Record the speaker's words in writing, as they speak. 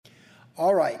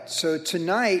All right, so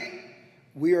tonight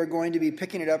we are going to be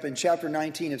picking it up in chapter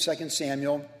 19 of 2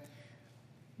 Samuel.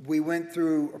 We went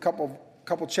through a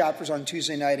couple chapters on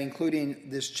Tuesday night, including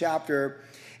this chapter.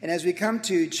 And as we come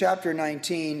to chapter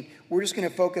 19, we're just going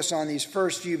to focus on these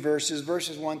first few verses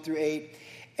 1 through 8.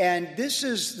 And this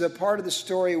is the part of the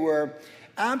story where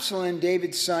Absalom,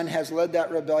 David's son, has led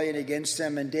that rebellion against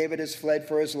him, and David has fled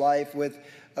for his life with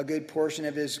a good portion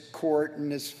of his court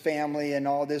and his family and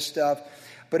all this stuff.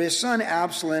 But his son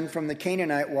Absalom from the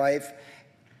Canaanite wife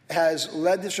has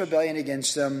led this rebellion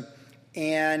against him,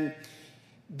 and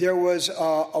there was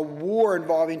a war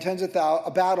involving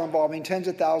a battle involving tens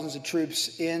of thousands of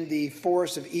troops in the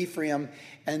forest of Ephraim.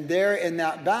 And there in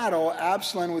that battle,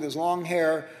 Absalom with his long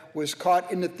hair was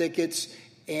caught in the thickets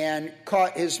and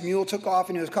his mule took off,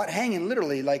 and he was caught hanging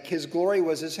literally, like his glory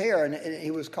was his hair, and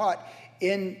he was caught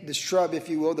in the shrub, if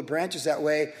you will, the branches that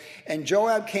way. And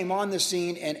Joab came on the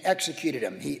scene and executed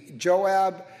him.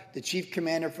 Joab, the chief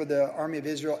commander for the army of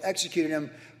Israel, executed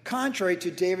him, contrary to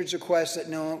David's request that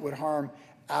no one would harm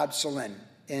Absalom.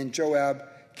 And Joab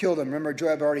killed him. Remember,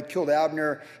 Joab already killed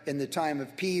Abner in the time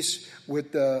of peace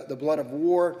with the blood of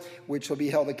war, which will be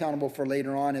held accountable for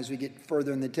later on as we get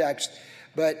further in the text.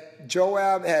 But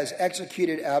Joab has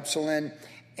executed Absalom,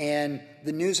 and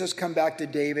the news has come back to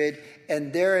David.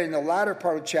 And there in the latter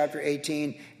part of chapter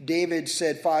 18, David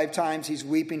said 5 times he's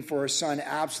weeping for his son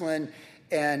Absalom.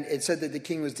 And it said that the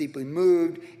king was deeply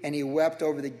moved, and he wept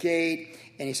over the gate.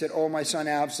 And he said, "Oh, my son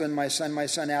Absalom, my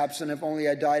son Absalom, if only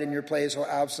I died in your place, oh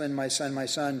Absalom, my son, my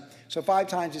son." So 5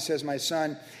 times he says, "my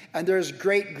son." And there's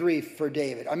great grief for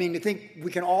David. I mean, I think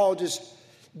we can all just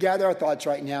gather our thoughts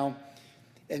right now.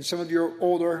 And some of you are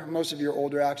older, most of you are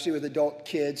older actually, with adult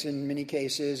kids in many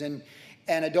cases. And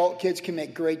adult kids can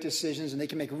make great decisions, and they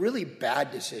can make really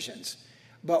bad decisions.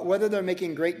 But whether they're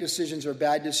making great decisions or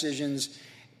bad decisions,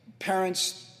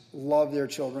 parents love their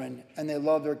children, and they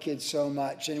love their kids so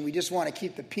much. And we just want to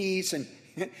keep the peace, and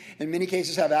in many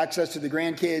cases have access to the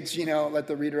grandkids, let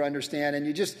the reader understand. And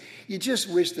you just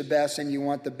wish the best, and you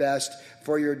want the best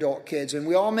for your adult kids. And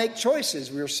we all make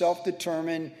choices. We're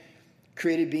self-determined,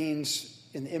 created beings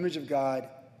in the image of God,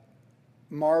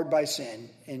 marred by sin.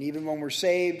 And even when we're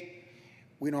saved,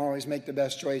 we don't always make the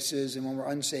best choices. And when we're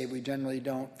unsaved, we generally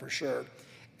don't, for sure.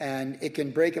 And it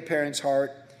can break a parent's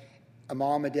heart, a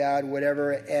mom, a dad,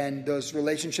 whatever, and those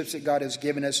relationships that God has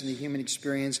given us in the human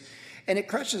experience. And it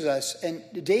crushes us. And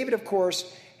David, of course,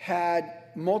 had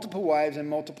multiple wives and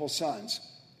multiple sons,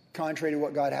 contrary to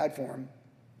what God had for him.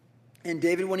 And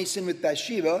David, when he sinned with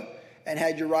Bathsheba and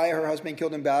had Uriah, her husband,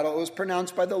 killed in battle, it was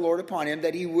pronounced by the Lord upon him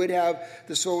that he would have,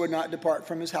 the sword would not depart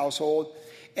from his household.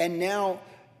 And now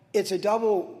it's a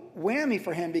double whammy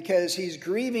for him, because he's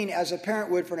grieving as a parent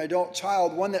would for an adult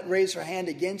child, one that raised her hand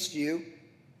against you,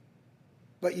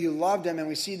 but you loved him. And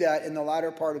we see that in the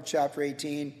latter part of chapter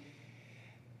 18.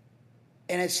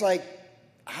 And it's like,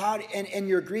 and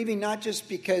you're grieving not just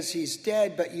because he's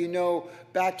dead, but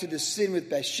back to the sin with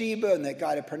Bathsheba, and that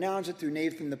God had pronounced it through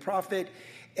Nathan the prophet.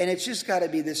 And it's just got to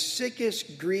be the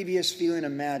sickest, grievous feeling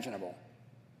imaginable.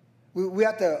 We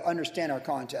have to understand our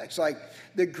context. Like,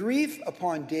 the grief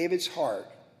upon David's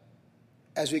heart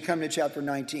as we come to chapter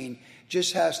 19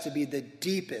 just has to be the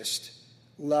deepest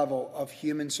level of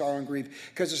human sorrow and grief.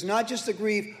 Because it's not just the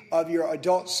grief of your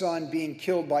adult son being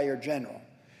killed by your general.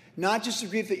 Not just the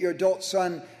grief that your adult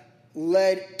son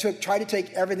tried to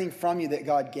take everything from you that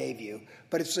God gave you.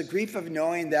 But it's the grief of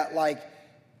knowing that,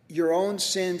 your own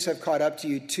sins have caught up to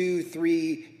you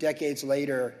 2-3 decades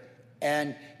later,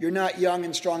 and you're not young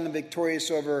and strong and victorious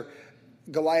over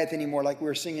Goliath anymore, like we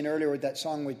were singing earlier with that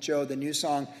song with Joe, the new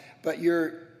song. But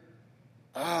man,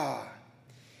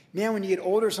 when you get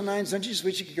older, sometimes don't you just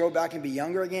wish you could go back and be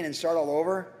younger again and start all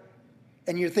over?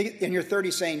 And you're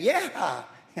 30 saying, yeah.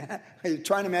 You're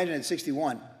trying to imagine at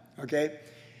 61, okay?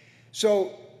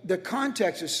 So the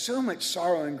context is so much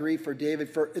sorrow and grief for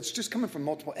David. It's just coming from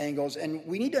multiple angles. And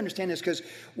we need to understand this, because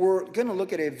we're going to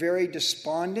look at a very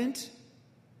despondent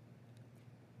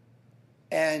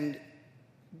and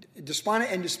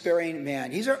despairing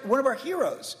man. He's one of our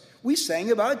heroes. We sang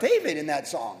about David in that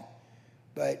song.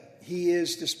 But he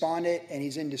is despondent, and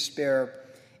he's in despair.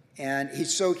 And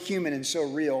he's so human and so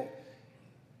real.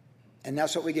 And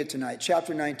that's what we get tonight.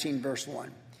 Chapter 19, verse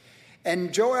 1.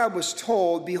 "And Joab was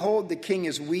told, behold, the king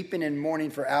is weeping and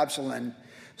mourning for Absalom.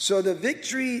 So the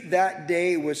victory that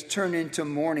day was turned into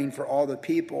mourning for all the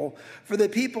people. For the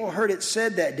people heard it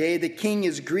said that day, the king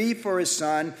is grieved for his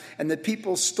son. And the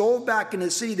people stole back into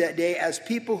the city that day, as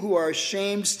people who are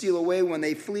ashamed steal away when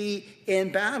they flee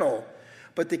in battle.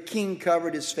 But the king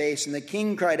covered his face, and the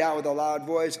king cried out with a loud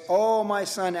voice, 'Oh, my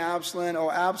son Absalom, oh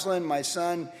Absalom, my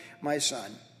son, my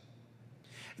son.'"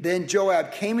 Then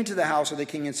Joab came into the house of the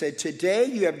king and said, "Today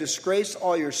you have disgraced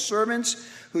all your servants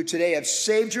who today have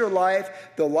saved your life,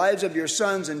 the lives of your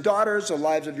sons and daughters, the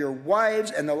lives of your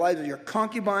wives, and the lives of your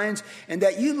concubines, and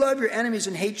that you love your enemies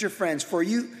and hate your friends. For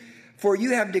you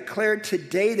have declared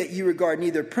today that you regard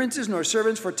neither princes nor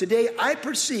servants. For today I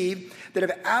perceive that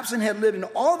if Absalom had lived and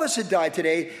all of us had died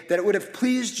today, that it would have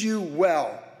pleased you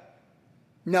well.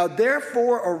 Now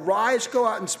therefore arise, go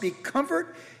out and speak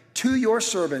comfort to your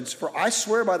servants. For I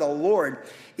swear by the Lord,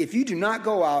 if you do not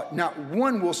go out, not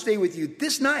one will stay with you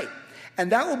this night.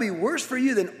 And that will be worse for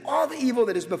you than all the evil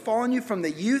that has befallen you from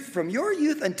your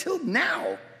youth until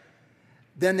now."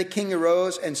 Then the king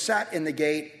arose and sat in the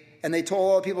gate, and they told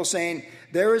all the people, saying,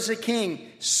 "There is a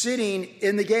king sitting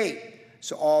in the gate."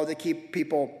 So all the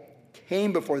people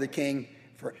came before the king,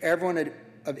 for everyone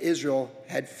of Israel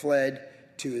had fled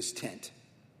to his tent.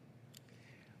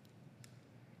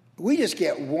 We just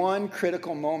get one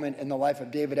critical moment in the life of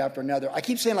David after another. I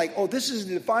keep saying this is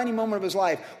the defining moment of his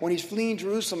life when he's fleeing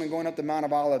Jerusalem and going up the Mount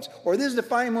of Olives. Or this is the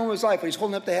defining moment of his life when he's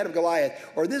holding up the head of Goliath.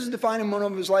 Or this is the defining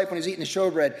moment of his life when he's eating the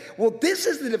showbread. Well, this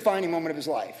is the defining moment of his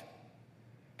life.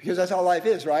 Because that's how life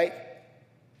is, right?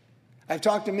 I've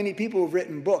talked to many people who've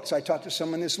written books. I talked to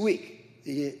someone this week.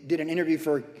 He did an interview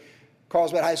for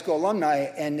Carlsbad High School alumni,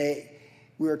 and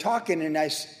we were talking, and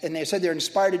they said they're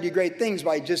inspired to do great things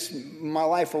by just my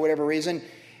life for whatever reason.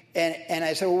 And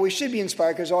I said, well, we should be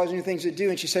inspired because there's always new things to do.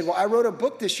 And she said, well, I wrote a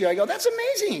book this year. I go, that's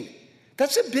amazing.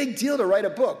 That's a big deal to write a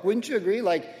book. Wouldn't you agree?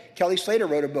 Like Kelly Slater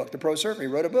wrote a book, the pro surfer. He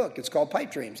wrote a book. It's called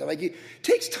Pipe Dreams. It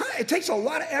takes time. It takes a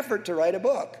lot of effort to write a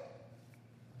book.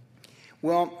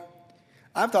 Well,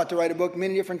 I've thought to write a book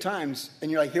many different times.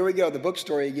 And you're like, here we go, the book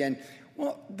story again.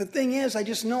 Well, the thing is, I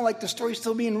just know the story's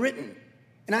still being written.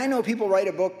 And I know people write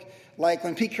a book, like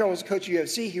when Pete Carroll was a coach of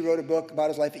UFC, he wrote a book about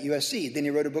his life at USC. Then he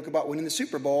wrote a book about winning the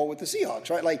Super Bowl with the Seahawks,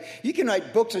 right? You can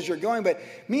write books as you're going, but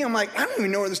me, I'm like, I don't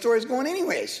even know where the story's going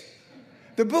anyways.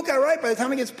 The book I write, by the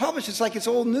time it gets published, it's like it's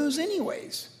old news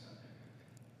anyways.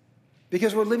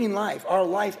 Because we're living life. Our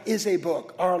life is a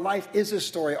book. Our life is a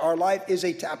story. Our life is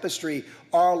a tapestry.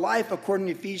 Our life, according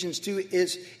to Ephesians 2,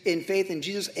 is in faith in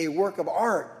Jesus a work of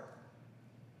art.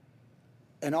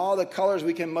 And all the colors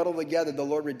we can muddle together, the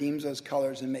Lord redeems those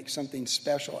colors and makes something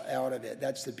special out of it.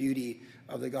 That's the beauty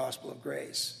of the gospel of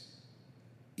grace.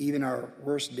 Even our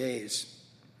worst days.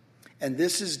 And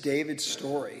this is David's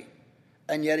story.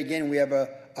 And yet again, we have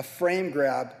a frame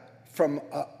grab from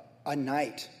a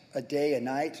night, a day, a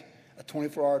night, a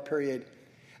 24-hour period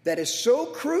that is so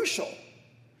crucial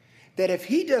that if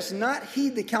he does not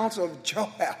heed the counsel of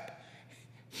Joab,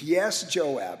 yes,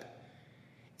 Joab,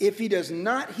 if he does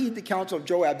not heed the counsel of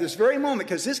Joab this very moment,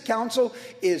 because this counsel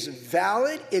is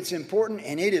valid, it's important,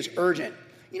 and it is urgent.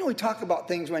 We talk about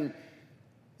things when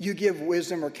you give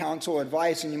wisdom or counsel or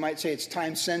advice, and you might say it's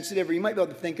time sensitive, or you might be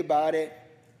able to think about it.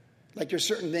 Like there's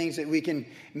certain things that we can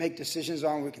make decisions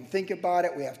on, we can think about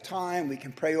it, we have time, we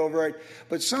can pray over it.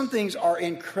 But some things are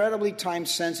incredibly time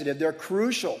sensitive. They're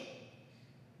crucial.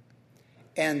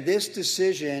 And this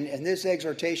decision and this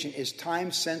exhortation is time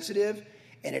sensitive.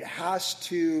 And it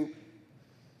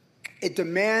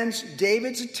demands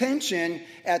David's attention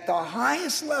at the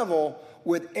highest level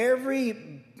with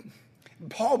every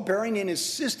ball bearing in his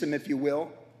system, if you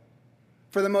will,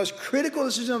 for the most critical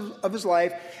decision of his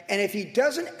life. And if he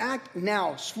doesn't act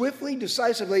now, swiftly,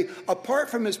 decisively,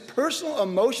 apart from his personal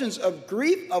emotions of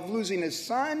grief of losing his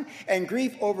son and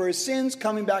grief over his sins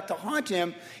coming back to haunt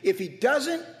him, if he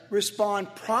doesn't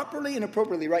respond properly and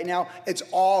appropriately right now, it's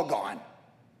all gone.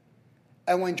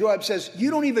 And when Joab says,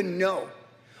 you don't even know,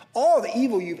 all the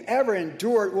evil you've ever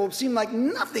endured will seem like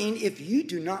nothing if you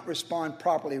do not respond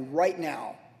properly right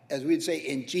now, as we'd say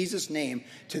in Jesus' name,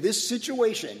 to this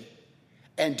situation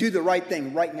and do the right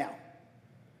thing right now.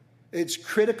 It's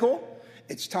critical,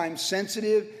 it's time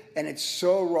sensitive, and it's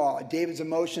so raw. David's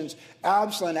emotions,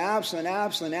 Absalom,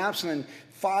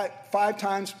 five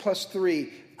times plus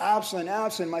 3.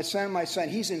 Absalom, my son.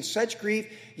 He's in such grief,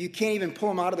 you can't even pull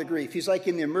him out of the grief. He's like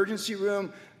in the emergency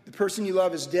room. The person you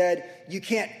love is dead. You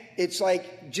can't, it's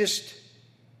like just,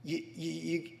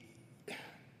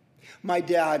 my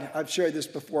dad, I've shared this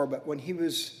before, but when he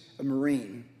was a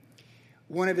Marine,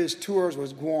 one of his tours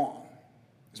was Guam.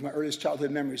 It was my earliest childhood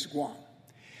memories, Guam.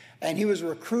 And he was a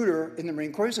recruiter in the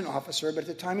Marine Corps. He was an officer, but at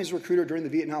the time he was a recruiter during the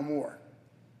Vietnam War,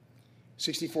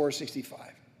 64 or 65.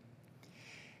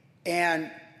 And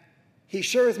he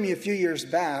shared with me a few years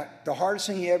back the hardest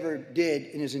thing he ever did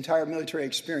in his entire military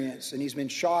experience. And he's been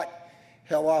shot,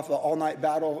 held off an all-night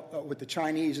battle with the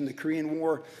Chinese in the Korean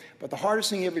War. But the hardest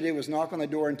thing he ever did was knock on the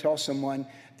door and tell someone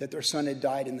that their son had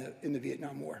died in the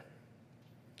Vietnam War.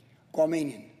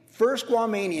 Guamanian, First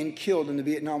Guamanian killed in the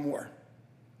Vietnam War.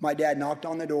 My dad knocked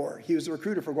on the door. He was the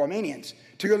recruiter for Guamanians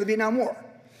to go to the Vietnam War.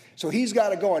 So he's got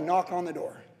to go and knock on the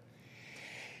door.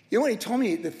 You know what he told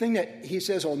me? The thing that he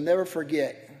says I'll never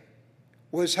forget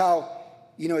was how,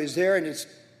 he's there and it's,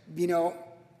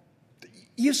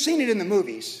 you've seen it in the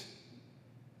movies.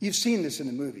 You've seen this in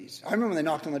the movies. I remember when they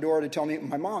knocked on the door to tell me,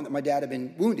 my mom, that my dad had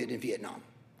been wounded in Vietnam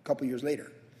a couple years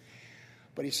later.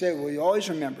 But he said, well, you always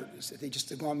remember this, that the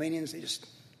Guamanians,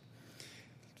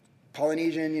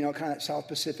 Polynesian, kind of South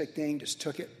Pacific thing, just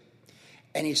took it.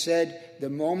 And he said the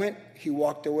moment he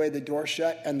walked away, the door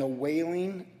shut, and the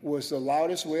wailing was the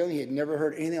loudest wailing. He had never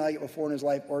heard anything like it before in his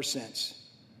life or since.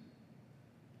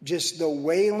 Just the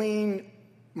wailing.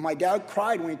 My dad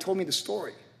cried when he told me the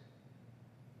story.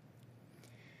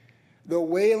 The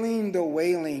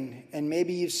wailing, and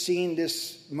maybe you've seen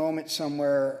this moment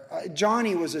somewhere.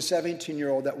 Johnny was a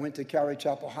 17-year-old that went to Calvary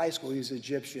Chapel High School. He was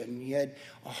Egyptian. He had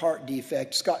a heart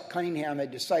defect. Scott Cunningham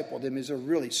had discipled him. He's a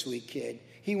really sweet kid.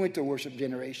 He went to worship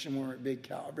generation when we were at Big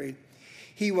Calvary.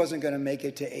 He wasn't going to make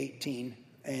it to 18,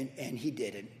 and he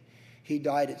didn't. He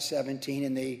died at 17,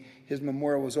 and his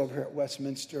memorial was over at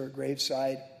Westminster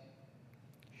graveside.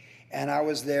 And I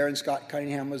was there, and Scott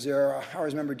Cunningham was there. I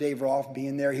remember Dave Rolfe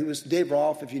being there. Dave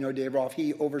Rolfe, if you know Dave Rolfe,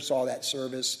 he oversaw that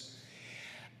service.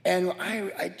 And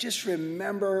I just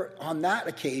remember on that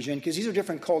occasion, because these are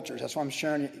different cultures. That's why I'm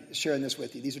sharing this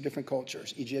with you. These are different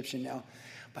cultures, Egyptian now.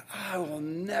 But I will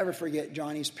never forget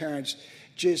Johnny's parents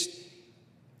just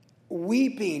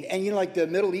weeping. And like the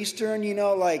Middle Eastern,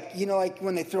 like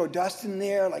when they throw dust in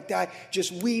there, like that,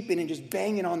 just weeping and just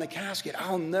banging on the casket.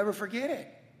 I'll never forget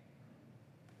it.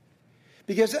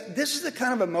 Because this is the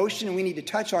kind of emotion we need to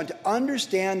touch on to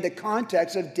understand the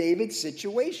context of David's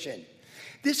situation.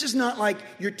 This is not like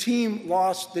your team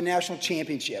lost the national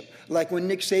championship, like when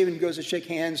Nick Saban goes to shake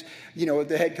hands, with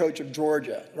the head coach of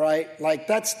Georgia, right? Like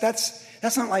that's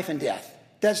not life and death.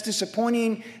 That's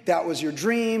disappointing. That was your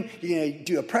dream. You're going to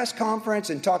do a press conference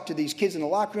and talk to these kids in the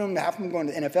locker room, half of them going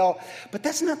to the NFL. But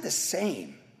that's not the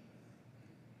same.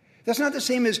 That's not the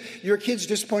same as your kids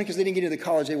disappointed because they didn't get into the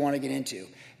college they want to get into.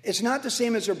 It's not the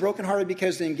same as they're brokenhearted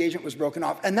because the engagement was broken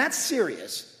off. And that's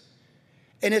serious.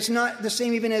 And it's not the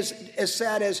same even as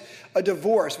sad as a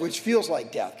divorce, which feels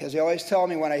like death. Because they always tell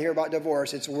me when I hear about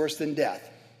divorce, it's worse than death.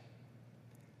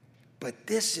 But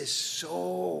this is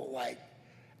so like,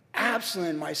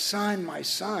 Absalom, my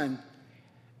son.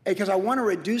 Because I want to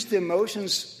reduce the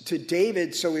emotions to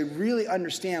David so we really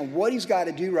understand what he's got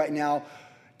to do right now,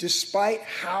 despite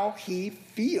how he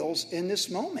feels in this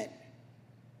moment.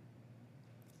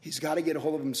 He's got to get a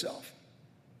hold of himself.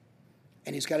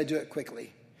 And he's got to do it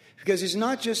quickly. Because he's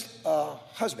not just a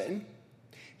husband.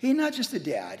 He's not just a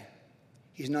dad.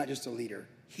 He's not just a leader.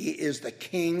 He is the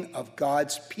king of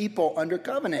God's people under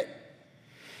covenant.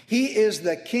 He is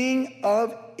the king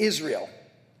of Israel.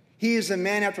 He is the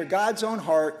man after God's own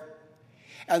heart.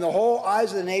 And the whole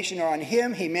eyes of the nation are on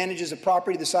him. He manages a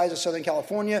property the size of Southern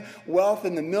California, wealth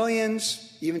in the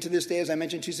millions. Even to this day, as I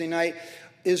mentioned Tuesday night,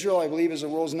 Israel, I believe, is the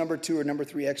world's number 2 or number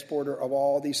 3 exporter of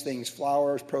all these things,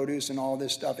 flowers, produce, and all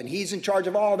this stuff. And he's in charge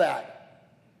of all that.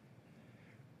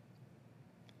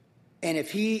 And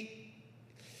if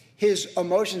his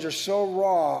emotions are so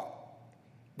raw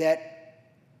that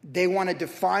they want to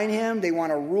define him, they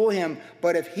want to rule him,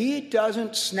 but if he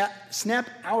doesn't snap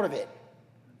out of it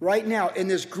right now in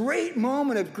this great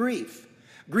moment of grief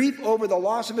over the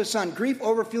loss of his son, grief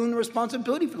over feeling the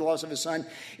responsibility for the loss of his son,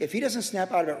 if he doesn't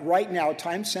snap out of it right now,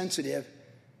 time sensitive,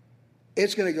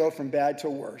 it's going to go from bad to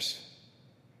worse,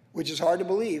 which is hard to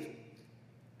believe.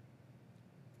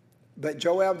 But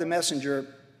Joab the messenger,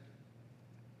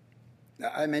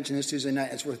 I mentioned this Tuesday night,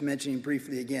 it's worth mentioning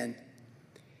briefly again.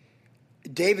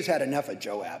 David's had enough of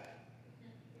Joab.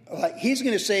 Like he's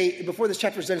going to say, before this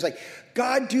chapter is done, it's like,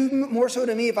 God, do more so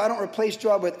to me if I don't replace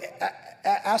Joab with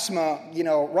Asma,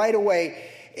 right away.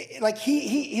 Like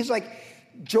he's like,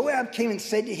 Joab came and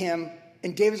said to him,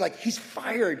 and David's like, he's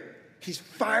fired.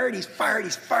 I'm going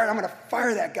to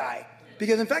fire that guy.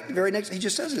 Because in fact, the very next, he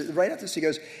just says it right after this. He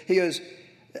goes,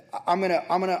 I'm going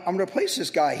to replace this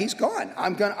guy. He's gone.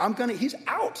 He's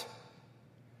out.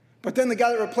 But then the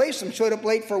guy that replaced him showed up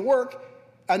late for work,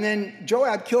 and then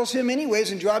Joab kills him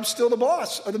anyways, and Joab's still the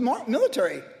boss of the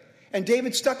military. And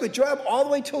David stuck with Joab all the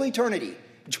way till eternity.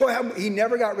 Joab, he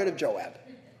never got rid of Joab.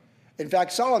 In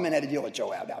fact, Solomon had to deal with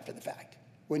Joab after the fact,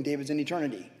 when David's in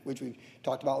eternity, which we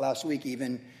talked about last week,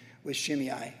 even with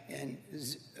Shimei and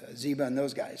Ziba and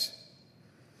those guys.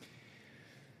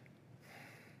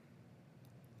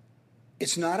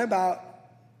 It's not about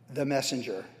the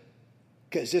messenger,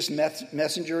 because this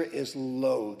messenger is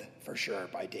loathed for sure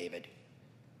by David.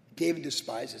 David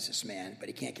despises this man, but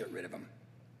he can't get rid of him.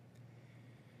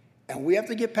 And we have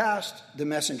to get past the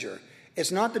messenger.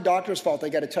 It's not the doctor's fault they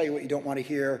got to tell you what you don't want to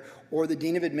hear, or the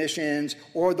dean of admissions,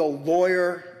 or the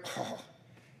lawyer. Oh,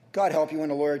 God help you when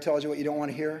a lawyer tells you what you don't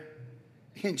want to hear.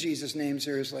 In Jesus' name,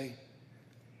 seriously.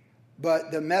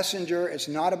 But the messenger, it's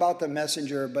not about the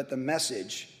messenger, but the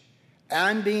message.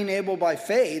 And being able by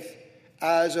faith,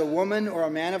 as a woman or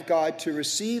a man of God, to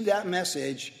receive that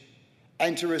message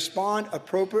and to respond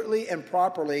appropriately and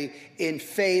properly in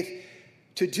faith,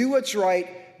 to do what's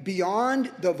right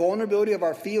beyond the vulnerability of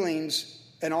our feelings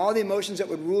and all the emotions that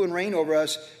would rule and reign over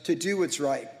us, to do what's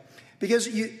right. Because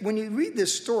when you read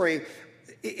this story,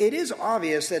 it is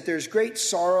obvious that there's great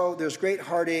sorrow, there's great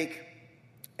heartache,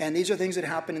 and these are things that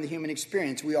happen in the human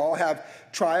experience. We all have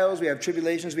trials, we have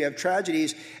tribulations, we have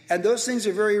tragedies, and those things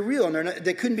are very real, and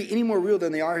they couldn't be any more real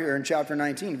than they are here in chapter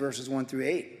 19, verses 1 through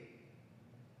 8.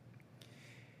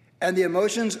 And the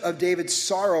emotions of David's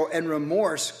sorrow and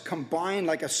remorse combined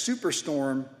like a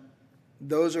superstorm,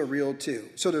 those are real too.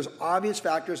 So there's obvious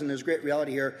factors and there's great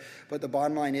reality here, but the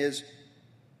bottom line is,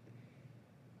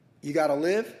 you got to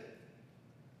live,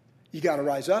 you got to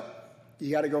rise up,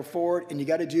 you got to go forward, and you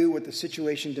got to do what the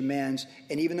situation demands.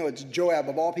 And even though it's Joab,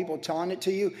 of all people telling it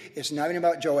to you, it's not even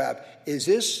about Joab. Is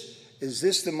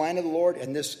this the mind of the Lord,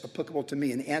 and this applicable to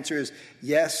me? And the answer is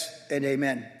yes and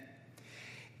amen.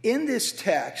 In this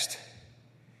text,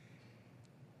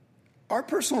 our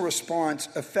personal response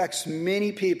affects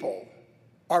many people.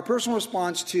 Our personal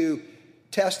response to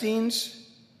testings,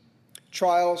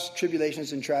 trials,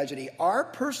 tribulations, and tragedy. Our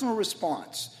personal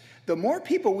response. The more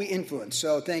people we influence,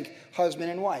 so think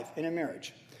husband and wife in a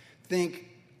marriage. Think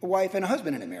a wife and a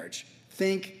husband in a marriage.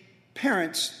 Think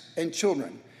parents and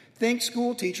children. Think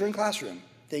school teacher and classroom.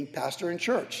 Think pastor in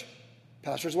church.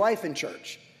 Pastor's wife in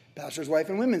church. Pastor's wife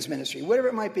in women's ministry. Whatever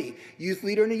it might be. Youth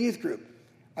leader in a youth group.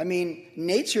 I mean,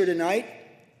 Nate's here tonight.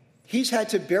 He's had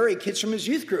to bury kids from his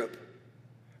youth group.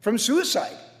 From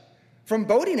suicide. From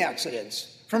boating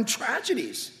accidents. From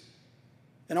tragedies.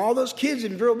 And all those kids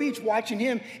in Vero Beach watching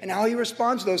him and how he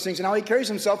responds to those things and how he carries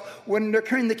himself when they're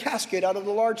carrying the casket out of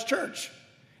the large church.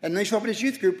 And they show up at his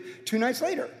youth group 2 nights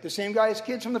later. The same guy's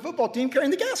kids from the football team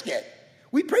carrying the casket.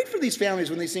 We prayed for these families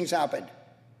when these things happened.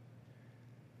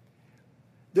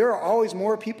 There are always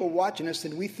more people watching us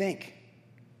than we think.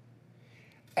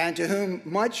 And to whom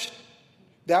much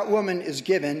that woman is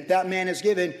given, that man is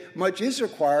given, much is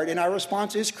required, and our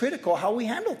response is critical, how we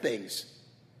handle things.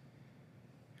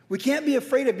 We can't be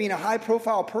afraid of being a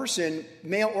high-profile person,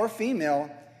 male or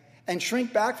female, and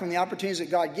shrink back from the opportunities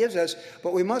that God gives us,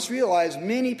 but we must realize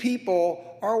many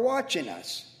people are watching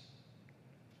us.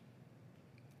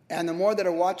 And the more that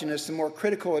are watching us, the more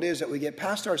critical it is that we get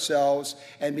past ourselves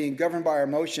and being governed by our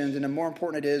emotions, and the more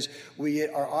important it is we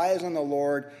get our eyes on the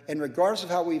Lord, and regardless of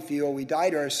how we feel, we die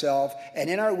to ourselves, and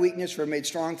in our weakness we're made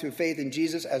strong through faith in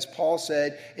Jesus, as Paul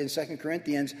said in 2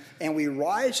 Corinthians, and we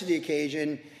rise to the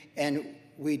occasion, and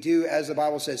we do, as the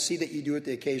Bible says, see that you do what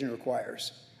the occasion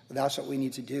requires. That's what we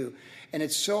need to do. And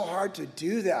it's so hard to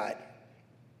do that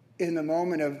in the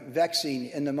moment of vexing,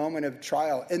 in the moment of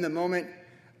trial, in the moment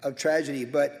of tragedy.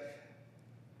 But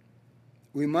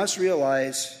we must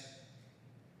realize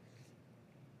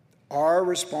our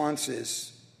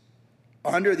responses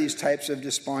under these types of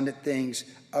despondent things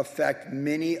affect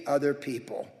many other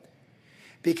people.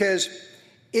 Because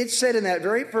it said in that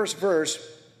very first verse,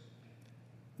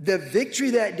 the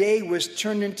victory that day was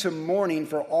turned into mourning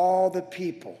for all the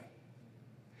people.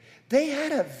 They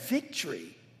had a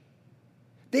victory.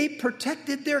 They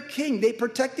protected their king. They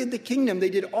protected the kingdom.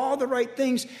 They did all the right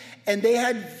things, and they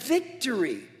had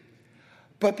victory.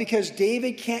 But because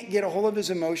David can't get a hold of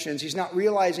his emotions, he's not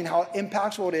realizing how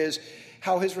impactful it is,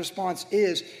 how his response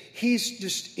is,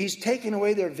 he's taken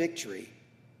away their victory.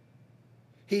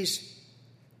 They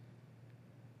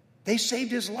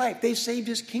saved his life. They saved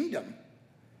his kingdom.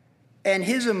 And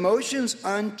his emotions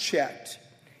unchecked,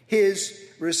 his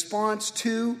response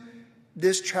to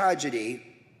this tragedy,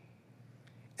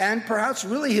 and perhaps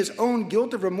really his own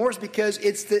guilt of remorse, because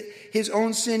it's his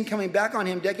own sin coming back on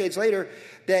him decades later,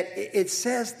 that it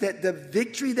says that the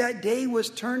victory that day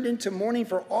was turned into mourning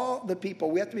for all the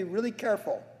people. We have to be really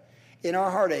careful in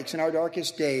our heartaches, in our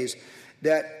darkest days,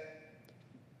 that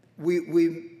we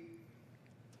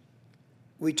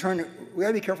got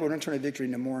to be careful we don't turn a victory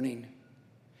into mourning.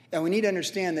 And we need to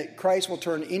understand that Christ will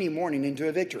turn any mourning into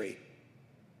a victory.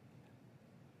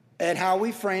 And how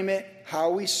we frame it,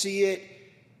 how we see it,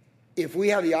 if we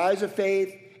have the eyes of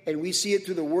faith and we see it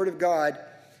through the Word of God,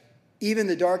 even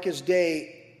the darkest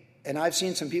day, and I've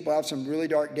seen some people have some really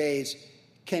dark days,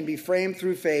 can be framed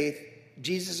through faith.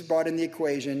 Jesus is brought in the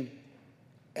equation,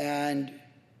 and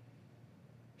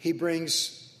he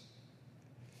brings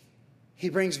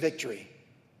victory,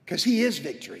 because he is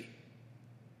victory.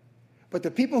 But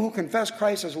the people who confess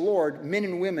Christ as Lord, men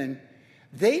and women,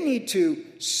 they need to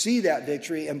see that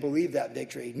victory and believe that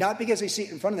victory. Not because they see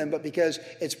it in front of them, but because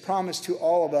it's promised to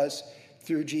all of us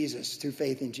through Jesus, through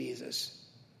faith in Jesus.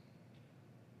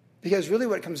 Because really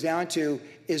what it comes down to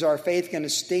is, our faith going to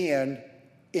stand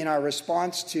in our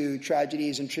response to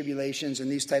tragedies and tribulations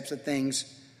and these types of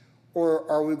things? Or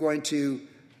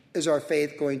is our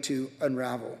faith going to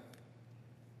unravel?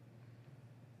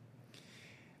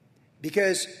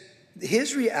 Because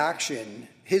his reaction,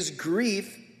 his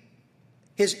grief,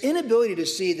 his inability to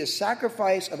see the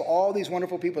sacrifice of all these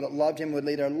wonderful people that loved him, would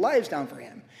lay their lives down for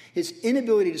him, his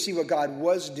inability to see what God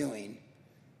was doing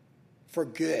for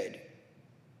good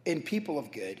in people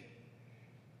of good,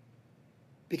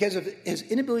 because of his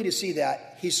inability to see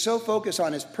that, he's so focused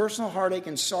on his personal heartache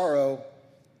and sorrow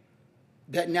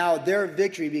that now their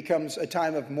victory becomes a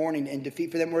time of mourning and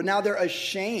defeat for them, where now they're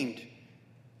ashamed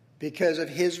because of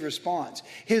his response.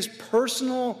 His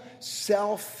personal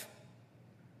self.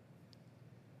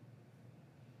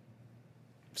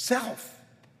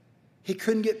 He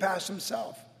couldn't get past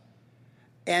himself.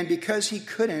 And because he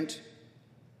couldn't,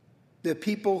 the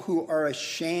people who are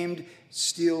ashamed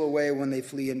steal away when they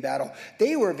flee in battle.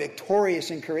 They were victorious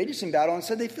and courageous in battle, and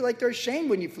said they feel like they're ashamed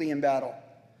when you flee in battle.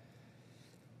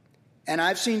 And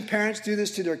I've seen parents do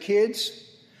this to their kids.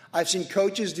 I've seen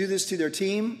coaches do this to their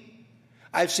team.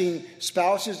 I've seen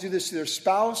spouses do this to their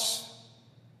spouse.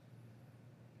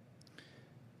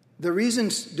 The reason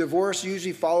divorce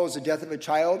usually follows the death of a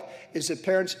child is the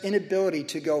parents' inability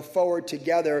to go forward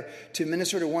together to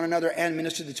minister to one another and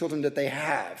minister to the children that they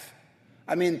have.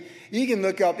 I mean, you can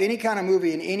look up any kind of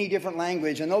movie in any different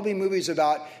language, and there'll be movies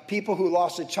about people who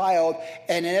lost a child,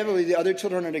 and inevitably the other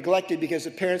children are neglected because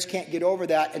the parents can't get over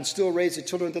that and still raise the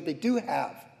children that they do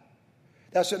have.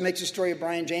 That's what makes the story of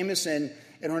Brian Jameson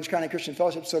and Orange County Christian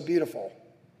Fellowship so beautiful,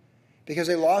 because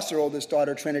they lost their oldest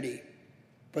daughter, Trinity.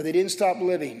 But they didn't stop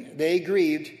living. They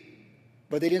grieved,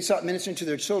 but they didn't stop ministering to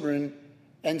their children.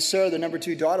 And Sarah, the number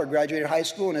 2 daughter, graduated high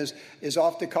school and is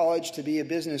off to college to be a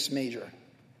business major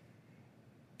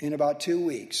in about 2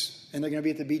 weeks. And they're going to be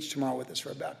at the beach tomorrow with us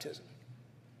for a baptism.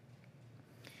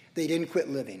 They didn't quit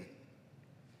living.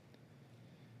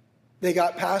 They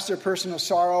got past their personal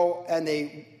sorrow, and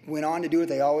they went on to do what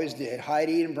they always did.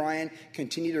 Heidi and Brian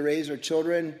continued to raise their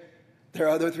children, their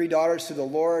other 3 daughters, to the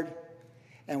Lord.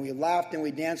 And we laughed and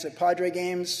we danced at Padre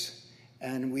games,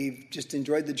 and we've just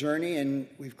enjoyed the journey, and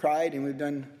we've cried, and we've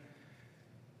done.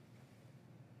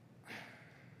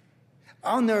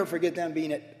 I'll never forget them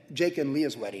being at Jake and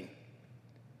Leah's wedding.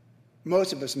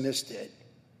 Most of us missed it.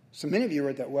 So many of you were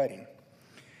at that wedding.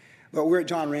 But we're at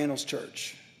John Randall's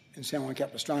church in San Juan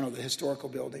Capistrano, the historical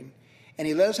building. And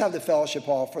he let us have the fellowship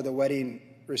hall for the wedding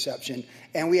reception,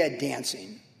 and we had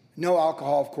dancing. No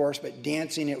alcohol, of course, but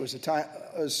dancing. It was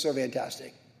so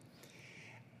fantastic.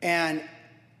 And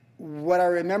what I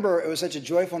remember, it was such a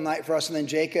joyful night for us. And then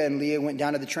Jacob and Leah went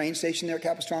down to the train station there at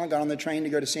Capistrano, got on the train to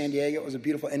go to San Diego. It was a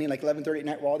beautiful ending, like 11:30 at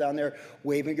night. We're all down there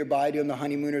waving goodbye to them, the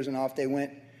honeymooners, and off they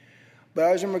went. But I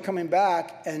always remember coming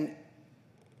back, and,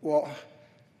 well,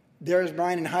 there's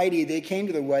Brian and Heidi. They came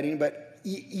to the wedding, but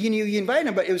you invited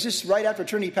them, but it was just right after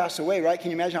Trinity passed away, right? Can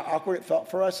you imagine how awkward it felt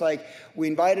for us? Like, we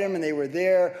invited them, and they were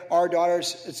there. Our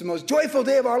daughters, it's the most joyful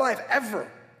day of our life ever.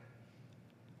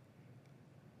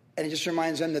 And it just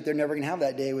reminds them that they're never going to have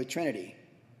that day with Trinity.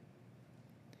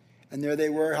 And there they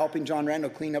were, helping John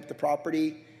Randall clean up the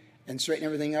property and straighten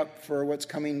everything up for what's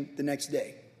coming the next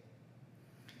day.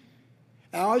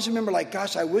 And I always remember, like,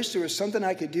 gosh, I wish there was something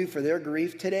I could do for their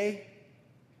grief today,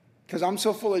 because I'm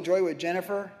so full of joy with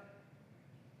Jennifer.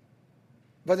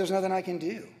 But there's nothing I can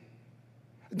do.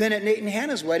 Then at Nate and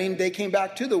Hannah's wedding, they came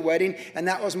back to the wedding, and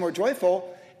that was more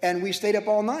joyful, and we stayed up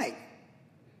all night.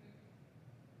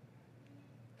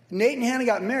 Nate and Hannah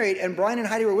got married, and Brian and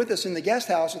Heidi were with us in the guest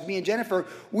house with me and Jennifer.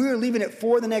 We were leaving at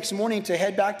 4 the next morning to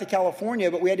head back to California,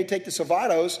 but we had to take the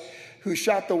Salvados, who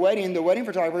shot the wedding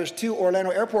photographers, to Orlando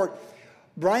Airport.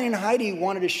 Brian and Heidi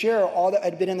wanted to share all that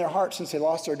had been in their hearts since they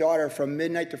lost their daughter from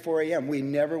midnight to 4 a.m. We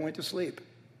never went to sleep.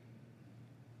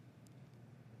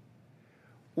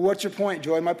 What's your point,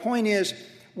 Joy? My point is,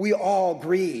 we all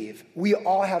grieve. We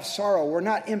all have sorrow. We're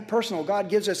not impersonal. God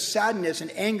gives us sadness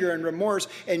and anger and remorse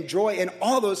and joy and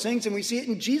all those things, and we see it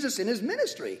in Jesus in his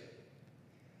ministry.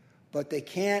 But they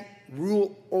can't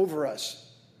rule over us.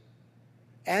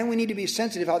 And we need to be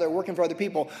sensitive how they're working for other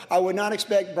people. I would not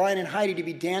expect Brian and Heidi to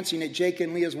be dancing at Jake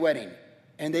and Leah's wedding,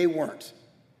 and they weren't.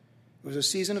 It was a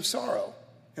season of sorrow,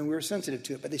 and we were sensitive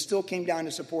to it, but they still came down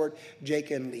to support Jake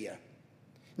and Leah.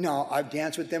 No, I've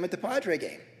danced with them at the Padre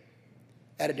game.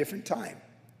 at a different time.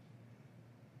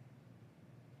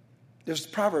 There's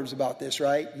Proverbs about this,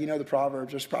 right? You know the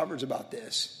Proverbs. There's Proverbs about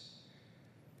this.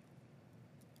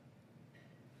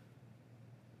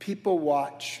 People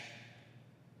watch.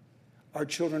 Our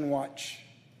children watch.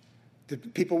 The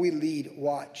people we lead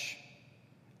watch.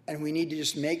 And we need to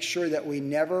just make sure that we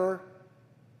never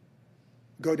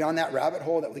go down that rabbit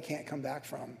hole that we can't come back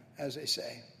from, as they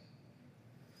say.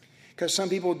 Because some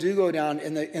people do go down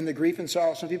in the grief and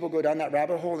sorrow. Some people go down that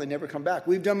rabbit hole and they never come back.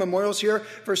 We've done memorials here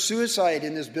for suicide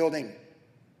in this building.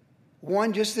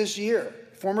 One just this year,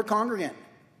 former congregant.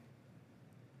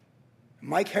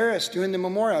 Mike Harris doing the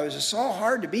memorial. It was just so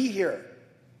hard to be here.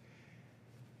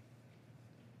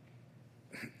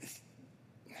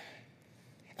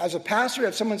 As a pastor,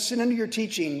 if someone sit under your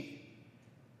teaching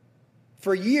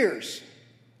for years,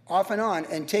 off and on,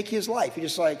 and take his life, you're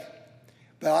just like,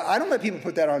 but I don't let people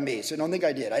put that on me, so don't think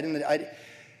I did.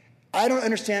 I don't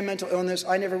understand mental illness.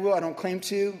 I never will. I don't claim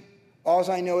to. All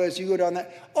I know is you go down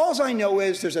that. All I know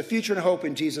is there's a future and hope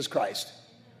in Jesus Christ.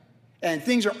 And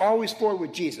things are always forward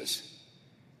with Jesus.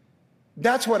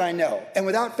 That's what I know. And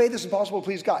without faith, it's impossible to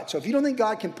please God. So if you don't think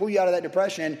God can pull you out of that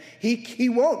depression, he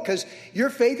won't, because your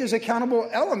faith is an accountable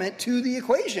element to the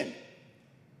equation.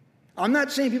 I'm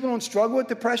not saying people don't struggle with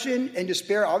depression and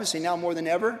despair, obviously now more than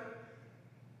ever.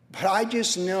 But I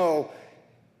just know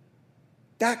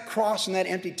that cross and that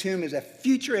empty tomb is a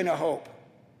future and a hope.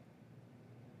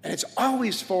 And it's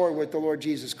always forward with the Lord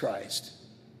Jesus Christ.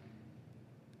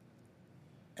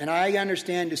 And I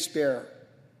understand despair.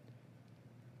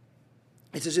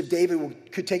 It's as if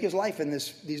David could take his life in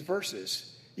these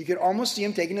verses. You could almost see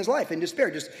him taking his life in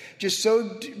despair. Just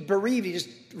so bereaved, he just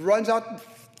runs out the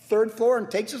third floor and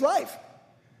takes his life.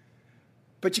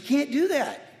 But you can't do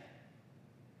that.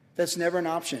 That's never an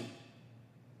option.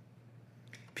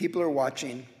 People are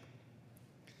watching.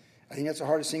 I think that's the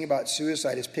hardest thing about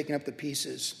suicide is picking up the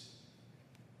pieces.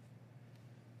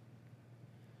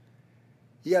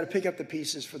 You got to pick up the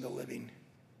pieces for the living.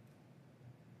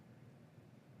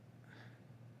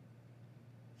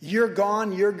 You're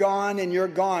gone, and you're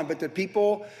gone. But the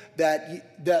people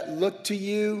that look to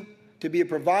you to be a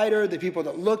provider, the people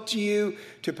that look to you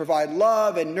to provide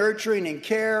love and nurturing and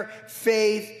care,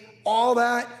 faith, all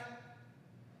that,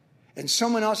 and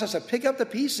someone else has to pick up the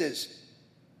pieces.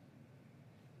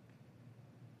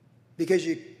 Because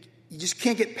you just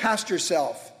can't get past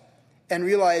yourself and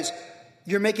realize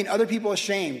you're making other people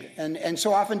ashamed. And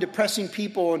so often depressing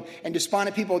people and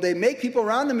despondent people, they make people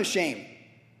around them ashamed.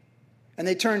 And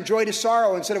they turn joy to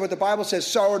sorrow instead of what the Bible says,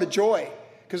 sorrow to joy.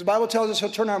 Because the Bible tells us he'll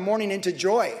turn our mourning into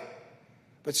joy.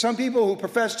 But some people who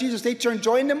profess Jesus, they turn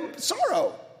joy into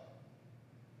sorrow.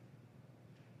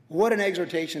 What an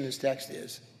exhortation this text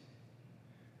is.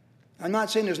 I'm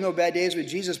not saying there's no bad days with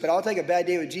Jesus, but I'll take a bad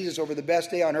day with Jesus over the best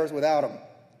day on earth without him.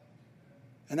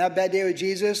 And that bad day with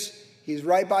Jesus, he's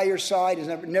right by your side. He's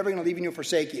never going to leave you or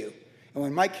forsake you. And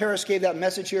when Mike Harris gave that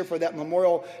message here for that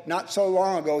memorial not so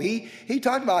long ago, he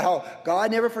talked about how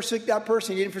God never forsook that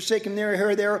person. He didn't forsake him there,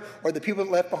 here, there, or the people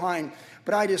that left behind.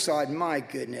 But I just thought, my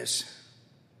goodness,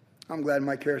 I'm glad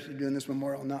Mike Harris is doing this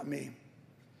memorial, not me.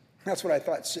 That's what I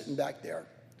thought sitting back there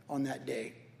on that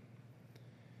day.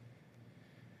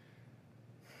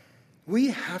 We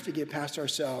have to get past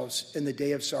ourselves in the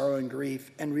day of sorrow and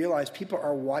grief and realize people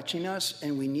are watching us,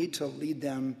 and we need to lead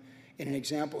them in an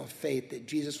example of faith that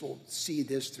Jesus will see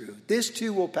this through. This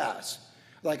too will pass.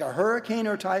 Like a hurricane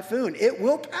or typhoon, it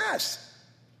will pass.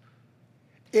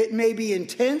 It may be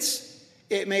intense,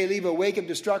 it may leave a wake of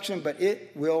destruction, but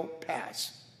it will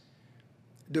pass.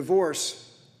 Divorce,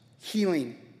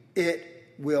 healing,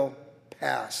 it will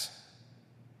pass.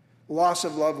 Loss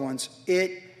of loved ones,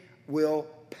 it will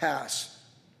pass.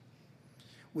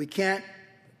 We can't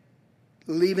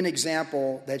leave an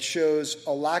example that shows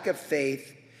a lack of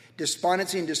faith,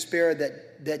 despondency and despair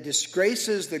that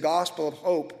disgraces the gospel of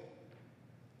hope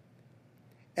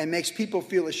and makes people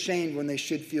feel ashamed when they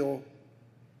should feel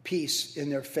peace in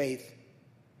their faith.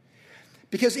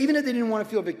 Because even if they didn't want to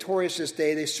feel victorious this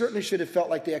day, they certainly should have felt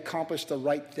like they accomplished the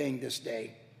right thing this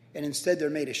day. And instead they're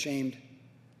made ashamed.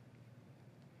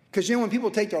 Because when people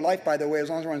take their life, by the way, as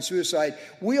long as we're on suicide,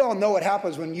 we all know what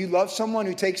happens when you love someone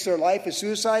who takes their life as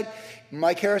suicide.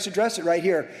 Mike Harris addressed it right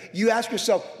here. You ask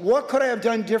yourself, what could I have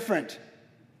done different?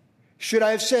 Should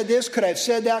I have said this? Could I have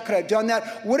said that? Could I have done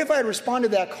that? What if I had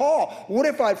responded to that call? What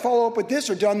if I'd follow up with this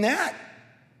or done that?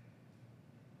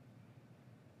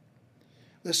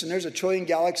 Listen, there's 1 trillion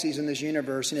galaxies in this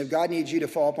universe, and if God needs you to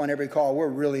follow up on every call, we're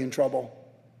really in trouble.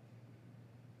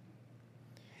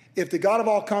 If the God of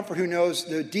all comfort, who knows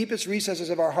the deepest recesses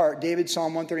of our heart, David,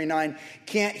 Psalm 139,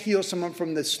 can't heal someone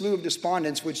from the slough of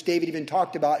despondence, which David even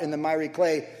talked about in the miry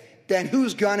clay, then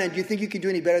who's gonna? Do you think you can do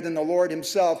any better than the Lord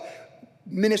himself,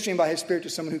 ministering by his Spirit to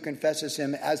someone who confesses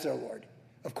him as their Lord?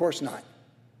 Of course not.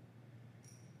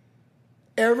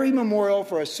 Every memorial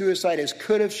for a suicide is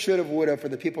could have, should have, would have for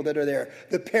the people that are there.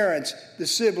 The parents, the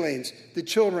siblings, the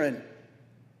children.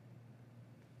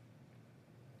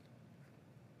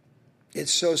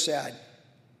 It's so sad.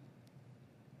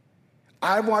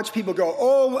 I've watched people go,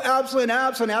 oh,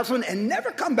 Absalom, and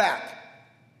never come back.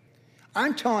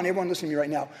 I'm telling everyone listening to me right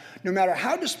now, no matter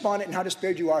how despondent and how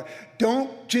despaired you are,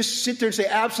 don't just sit there and say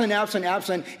Absalom,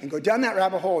 and go down that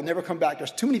rabbit hole and never come back.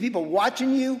 There's too many people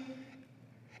watching you,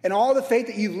 and all the faith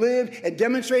that you've lived and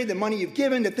demonstrated, the money you've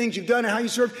given, the things you've done, and how you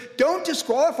served. Don't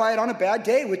disqualify it on a bad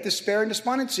day with despair and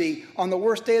despondency on the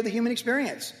worst day of the human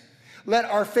experience. Let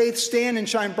our faith stand and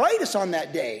shine brightest on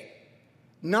that day,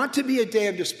 not to be a day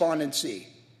of despondency.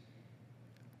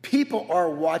 People are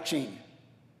watching.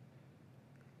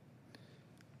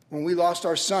 When we lost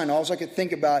our son, all I could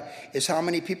think about is how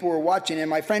many people were watching. And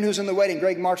my friend who's in the wedding,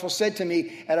 Greg Marshall, said to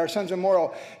me at our son's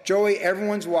memorial, Joey,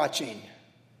 everyone's watching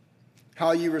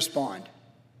how you respond.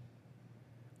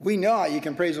 We know how you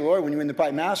can praise the Lord when you're in the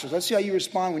Pipe Masters. Let's see how you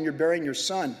respond when you're burying your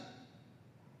son.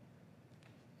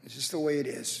 It's just the way it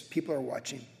is. People are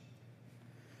watching.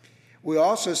 We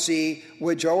also see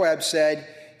what Joab said.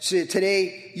 See,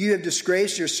 today you have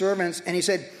disgraced your servants. And he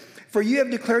said, for you have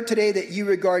declared today that you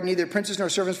regard neither princes nor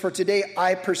servants. For today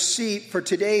perceive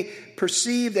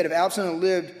that if Absalom had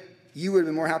lived, you would have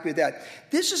been more happy with that.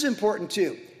 This is important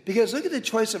too. Because look at the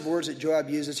choice of words that Joab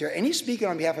uses here. And he's speaking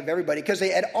on behalf of everybody because they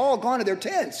had all gone to their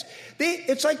tents.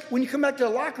 It's like when you come back to the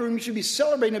locker room, you should be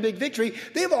celebrating a big victory.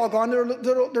 They've all gone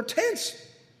to their tents.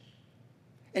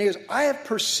 And he goes, I have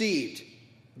perceived.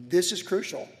 This is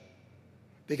crucial.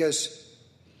 Because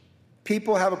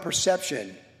people have a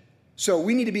perception. So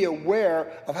we need to be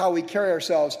aware of how we carry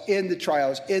ourselves in the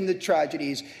trials, in the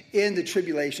tragedies, in the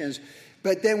tribulations.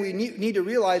 But then we need to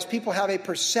realize people have a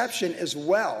perception as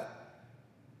well.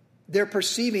 They're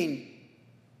perceiving.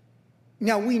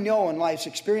 Now, we know in life's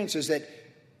experiences that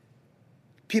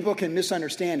people can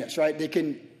misunderstand us, right? They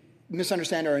can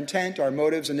misunderstand our intent, our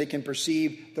motives, and they can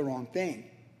perceive the wrong thing.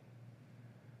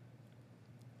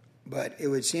 But it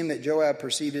would seem that Joab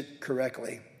perceived it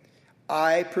correctly.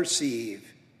 I perceive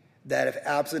that if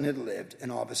Absalom had lived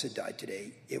and all of us had died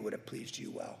today, it would have pleased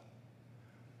you well.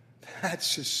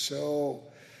 That's just so...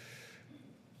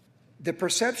 The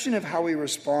perception of how we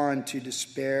respond to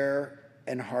despair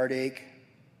and heartache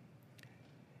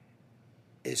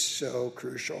is so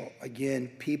crucial. Again,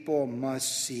 people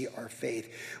must see our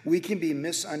faith. We can be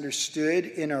misunderstood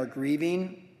in our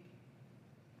grieving.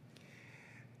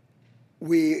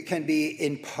 We can be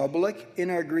in public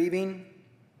in our grieving.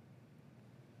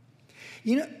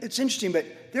 You know, it's interesting, but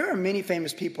there are many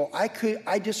famous people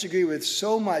I disagree with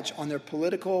so much on their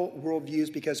political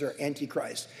worldviews because they're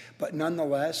antichrist. But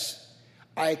nonetheless,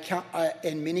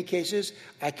 in many cases,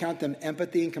 I count them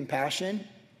empathy and compassion.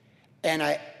 And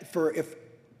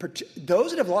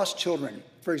those that have lost children,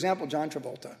 for example, John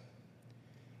Travolta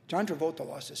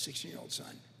lost his 16-year-old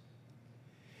son.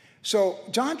 So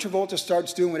John Travolta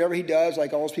starts doing whatever he does,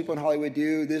 like all those people in Hollywood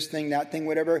do, this thing, that thing,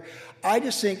 whatever. I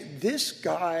just think this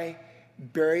guy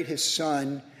buried his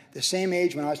son the same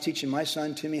age when I was teaching my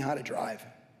son Timmy how to drive.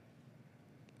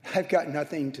 I've got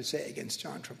nothing to say against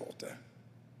John Travolta.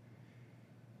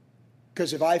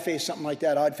 Because if I face something like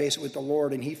that, I'd face it with the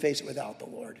Lord, and he faced it without the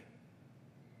Lord.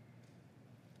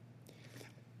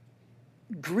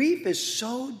 Grief is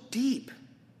so deep,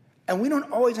 and we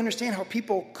don't always understand how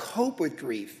people cope with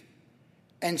grief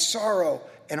and sorrow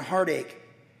and heartache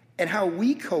and how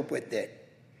we cope with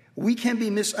it. We can be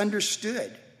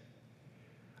misunderstood.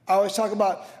 I always talk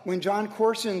about when John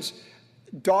Corson's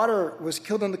daughter was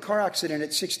killed in the car accident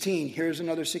at 16. Here's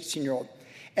another 16-year-old.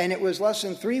 And it was less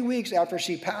than 3 weeks after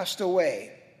she passed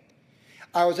away.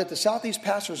 I was at the Southeast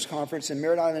Pastors Conference in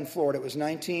Merritt Island, Florida. It was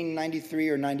 1993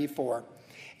 or 94.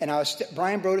 And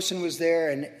Brian Brodesson was there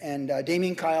and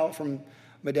Damien Kyle from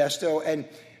Modesto. And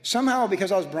somehow,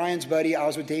 because I was Brian's buddy, I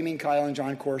was with Damien Kyle and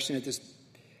John Corson at this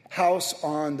house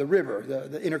on the river,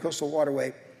 the Intercoastal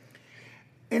Waterway.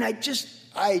 And I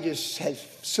just had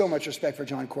so much respect for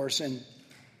John Corson.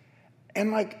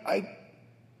 And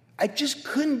I just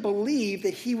couldn't believe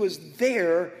that he was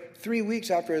there 3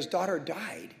 weeks after his daughter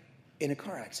died in a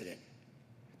car accident.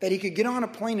 That he could get on a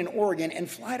plane in Oregon and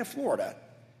fly to Florida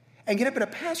and get up at a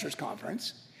pastor's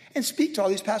conference and speak to all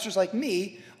these pastors like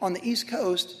me on the East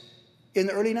Coast in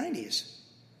the early 90s.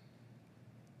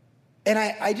 And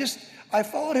I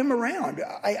followed him around.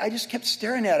 I just kept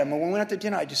staring at him. And when we went out to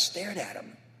dinner, I just stared at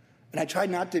him. And I tried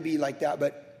not to be like that,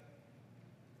 but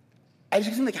I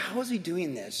just seemed like, how is he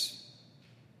doing this?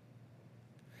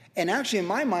 And actually, in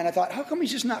my mind, I thought, how come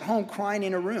he's just not home crying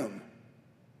in a room?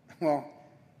 Well,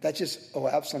 that's just,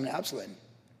 Absalom and Absalom.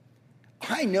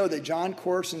 I know that John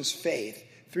Corson's faith,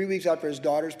 3 weeks after his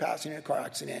daughter's passing in a car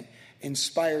accident,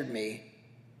 inspired me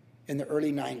in the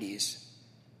early 90s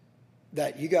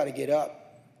that you got to get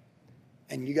up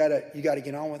and you got to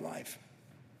get on with life.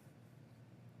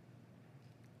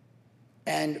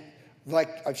 And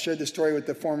like I've shared this story with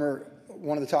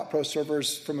one of the top pro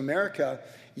surfers from America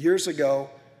years ago.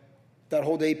 That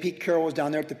whole day, Pete Carroll was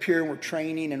down there at the pier and we're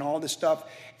training and all this stuff.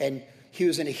 And he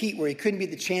was in a heat where he couldn't be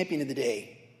the champion of the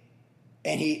day.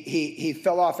 And he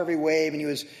fell off every wave and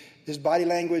his body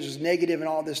language was negative and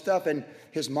all this stuff. And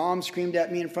his mom screamed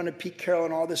at me in front of Pete Carroll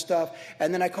and all this stuff.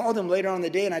 And then I called him later on in the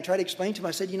day and I tried to explain to him.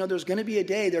 I said, there's going to be a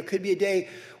day, there could be a day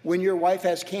when your wife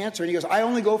has cancer. And he goes, I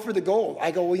only go for the gold.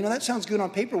 I go, well, that sounds good on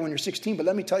paper when you're 16. But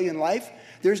let me tell you, in life,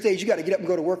 there's days you got to get up and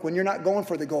go to work when you're not going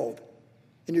for the gold.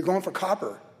 And you're going for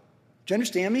copper. Do you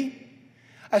understand me?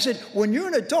 I said, when you're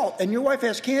an adult and your wife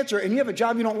has cancer and you have a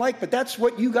job you don't like, but that's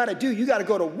what you got to do. You got to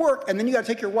go to work and then you got to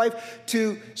take your wife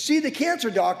to see the cancer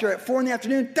doctor at 4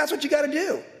 p.m. That's what you got to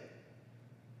do.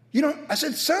 I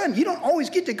said, son, you don't always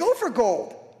get to go for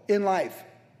gold in life.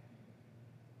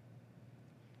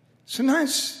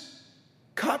 Sometimes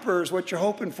copper is what you're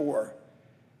hoping for.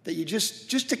 That you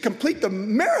just to complete the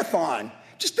marathon,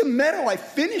 just the medal, I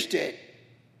finished it.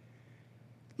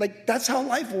 Like, that's how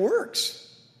life works.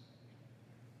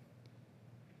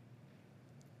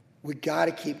 We got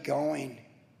to keep going.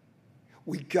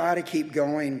 We got to keep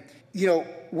going.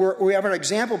 We have an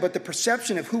example, but the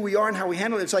perception of who we are and how we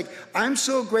handle it, it's like, I'm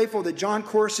so grateful that John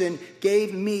Corson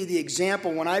gave me the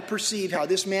example when I perceived how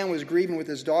this man was grieving with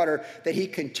his daughter, that he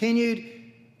continued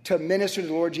to minister to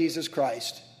the Lord Jesus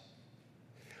Christ.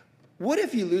 What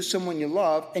if you lose someone you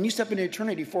love and you step into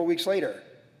eternity 4 weeks later?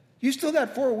 You still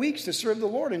got 4 weeks to serve the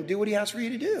Lord and do what he has for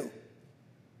you to do.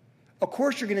 Of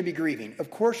course you're going to be grieving. Of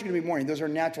course you're going to be mourning. Those are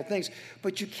natural things.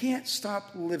 But you can't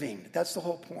stop living. That's the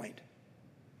whole point.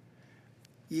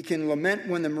 You can lament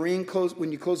when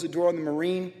you close the door on the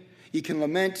Marine. You can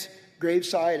lament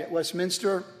graveside at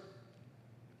Westminster.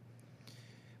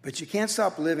 But you can't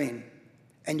stop living.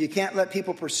 And you can't let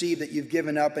people perceive that you've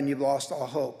given up and you've lost all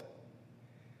hope.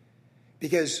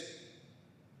 Because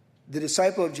the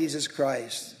disciple of Jesus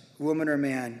Christ, woman or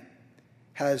man,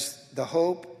 has the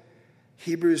hope.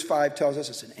 Hebrews 5 tells us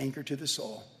it's an anchor to the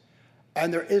soul.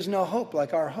 And there is no hope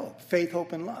like our hope, faith,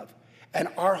 hope, and love. And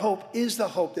our hope is the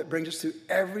hope that brings us through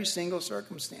every single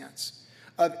circumstance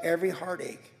of every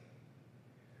heartache.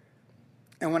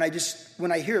 And when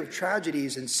I hear of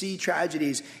tragedies and see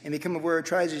tragedies and become aware of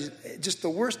tragedies, just the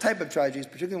worst type of tragedies,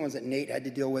 particularly ones that Nate had to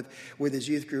deal with his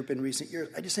youth group in recent years,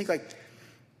 I just think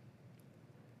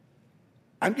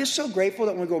I'm just so grateful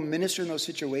that when we go minister in those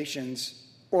situations,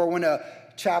 or when a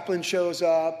chaplain shows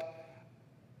up,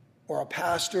 or a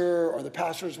pastor, or the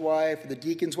pastor's wife, or the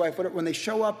deacon's wife, whatever, when they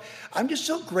show up, I'm just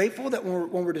so grateful that when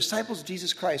we're disciples of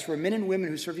Jesus Christ, we're men and women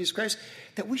who serve Jesus Christ,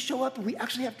 that we show up and we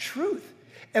actually have truth.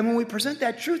 And when we present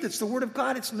that truth, it's the Word of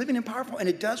God, it's living and powerful, and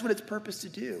it does what it's purposed to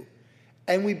do.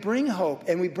 And we bring hope,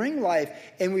 and we bring life,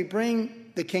 and we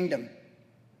bring the kingdom.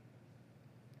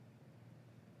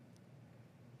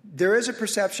 There is a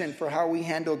perception for how we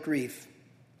handle grief.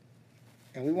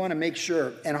 And we want to make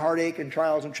sure, and heartache and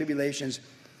trials and tribulations,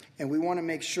 and we want to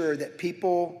make sure that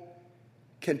people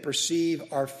can perceive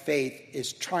our faith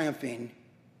is triumphing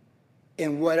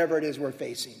in whatever it is we're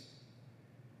facing.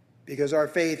 Because our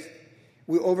faith,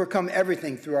 we overcome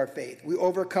everything through our faith. We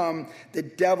overcome the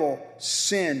devil,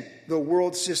 sin, the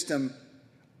world system,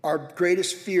 our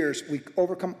greatest fears. We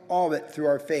overcome all of it through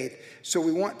our faith. So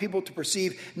we want people to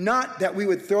perceive, not that we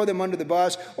would throw them under the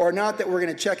bus, or not that we're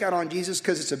going to check out on Jesus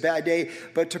because it's a bad day,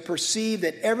 but to perceive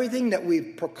that everything that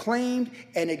we've proclaimed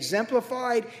and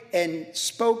exemplified and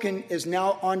spoken is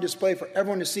now on display for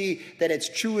everyone to see, that it's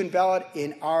true and valid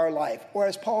in our life. Or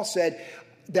as Paul said,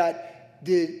 that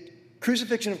the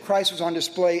crucifixion of Christ was on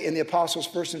display in the apostles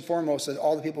first and foremost, so that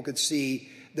all the people could see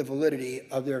the validity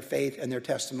of their faith and their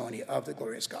testimony of the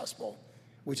glorious gospel,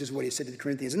 which is what he said to the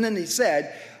Corinthians. And then he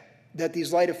said that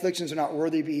these light afflictions are not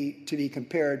worthy to be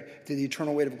compared to the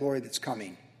eternal weight of glory that's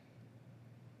coming.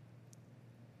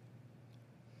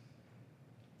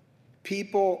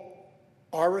 People,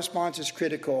 our response is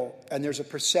critical, and there's a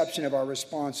perception of our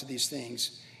response to these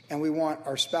things. And we want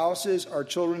our spouses, our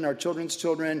children, our children's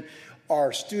children,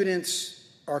 our students,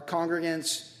 our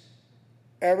congregants,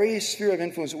 every sphere of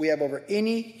influence that we have over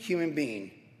any human being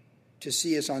to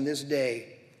see us on this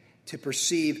day, to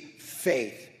perceive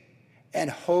faith and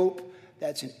hope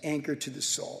that's an anchor to the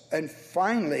soul. And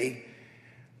finally,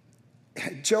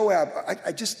 Joab.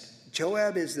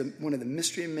 Joab is one of the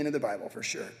mystery men of the Bible for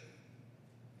sure.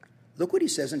 Look what he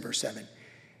says in verse 7.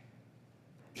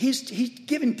 He's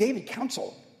given David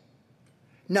counsel.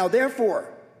 Now,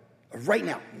 therefore, right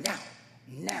now,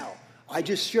 I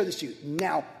just share this to you.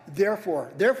 Now,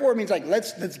 therefore means like,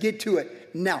 let's get to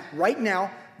it. Now, right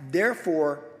now,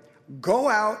 therefore, go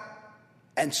out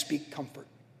and speak comfort.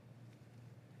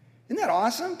 Isn't that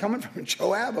awesome? Coming from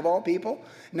Joab of all people.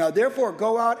 Now, therefore,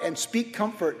 go out and speak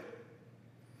comfort.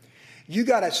 You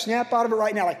got to snap out of it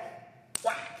right now, like,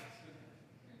 whack.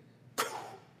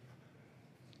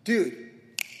 Dude,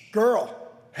 girl,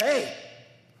 hey,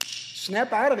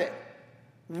 snap out of it.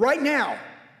 Right now,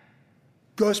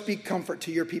 go speak comfort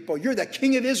to your people. You're the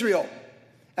king of Israel.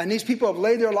 And these people have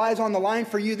laid their lives on the line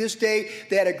for you this day.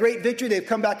 They had a great victory. They've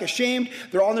come back ashamed.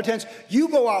 They're all in their tents. You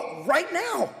go out right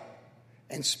now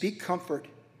and speak comfort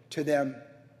to them.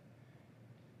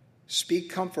 Speak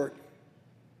comfort.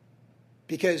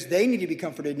 Because they need to be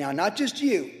comforted now, not just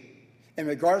you. And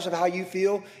regardless of how you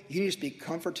feel, you need to speak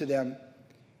comfort to them.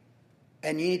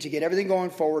 And you need to get everything going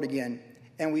forward again.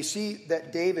 And we see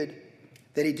that David,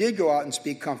 that he did go out and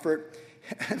speak comfort.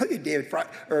 Look at David,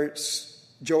 or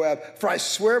Joab. For I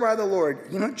swear by the Lord.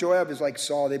 You know, Joab is like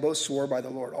Saul. They both swore by the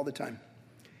Lord all the time.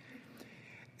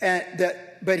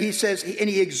 But he says, and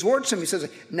he exhorts him. He says,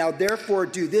 now therefore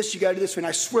do this. You got to do this. And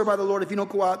I swear by the Lord, if you don't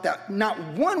go out, that not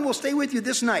one will stay with you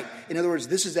this night. In other words,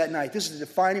 this is that night. This is the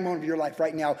defining moment of your life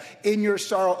right now. In your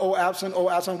sorrow, oh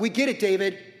Absalom. We get it,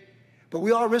 David. But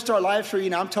we all risked our lives for you.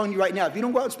 Now I'm telling you right now, if you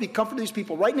don't go out and speak comfort to these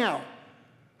people right now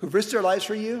who've risked their lives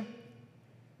for you,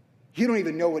 you don't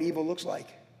even know what evil looks like.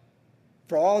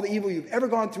 For all the evil you've ever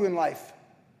gone through in life,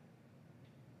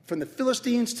 from the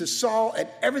Philistines to Saul and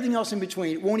everything else in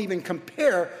between, it won't even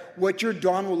compare what your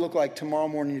dawn will look like tomorrow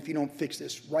morning if you don't fix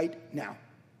this right now.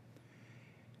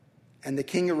 And the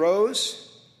king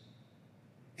arose,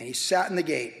 and he sat in the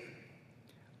gate.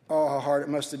 Oh, how hard it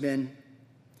must have been.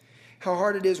 How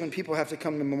hard it is when people have to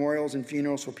come to memorials and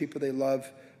funerals for people they love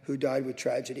who died with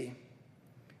tragedy.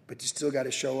 But you still got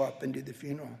to show up and do the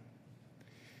funeral.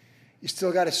 You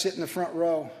still got to sit in the front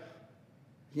row,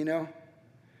 you know.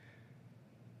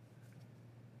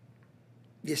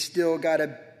 You still got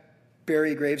to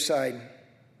bury graveside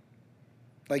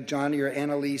like Johnny or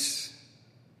Annalise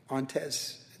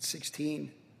Ontes at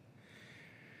 16.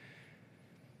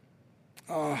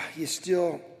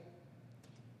 You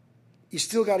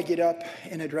still got to get up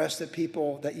and address the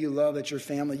people that you love, that's your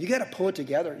family. You got to pull it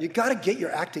together. You got to get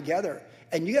your act together.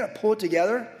 And you got to pull it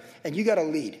together, and you got to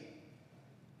lead.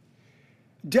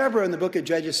 Deborah in the book of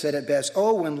Judges said it best,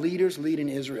 oh, when leaders lead in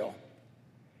Israel.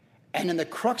 And in the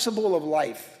crucible of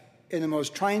life, in the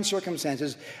most trying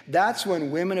circumstances, that's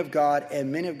when women of God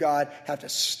and men of God have to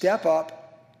step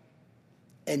up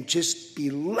and just be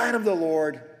led of the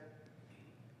Lord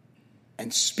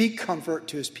and speak comfort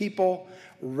to his people,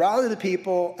 rally the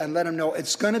people, and let them know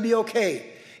it's going to be okay.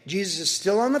 Jesus is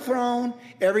still on the throne.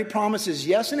 Every promise is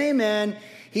yes and amen.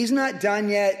 He's not done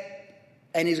yet,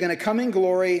 and he's going to come in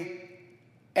glory,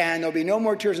 and there'll be no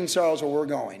more tears and sorrows where we're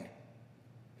going.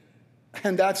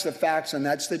 And that's the facts, and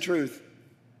that's the truth.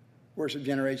 Worship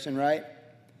generation, right?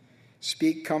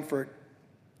 Speak comfort.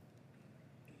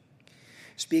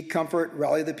 Speak comfort,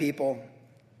 rally the people.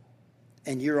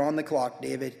 And you're on the clock,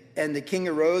 David. And the king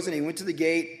arose, and he went to the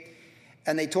gate.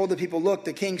 And they told the people, look,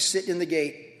 the king's sitting in the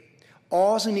gate.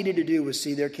 All they needed to do was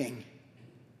see their king.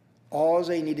 All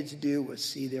they needed to do was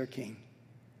see their king.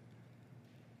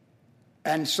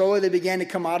 And slowly they began to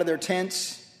come out of their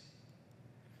tents.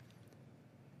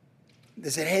 They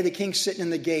said, hey, the king's sitting in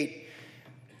the gate.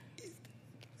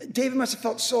 David must have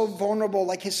felt so vulnerable,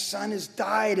 like his son has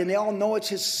died, and they all know it's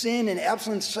his sin, and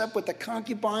Absalom slept with the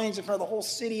concubines in front of the whole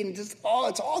city, and it's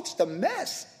all just a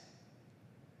mess.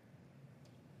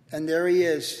 And there he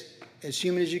is, as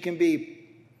human as you can be.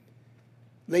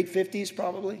 Late 50s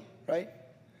probably, right?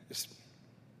 It'd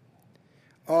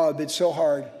been so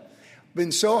hard.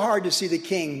 Been so hard to see the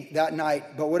king that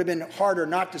night, but would have been harder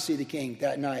not to see the king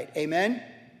that night. Amen?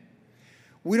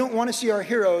 We don't want to see our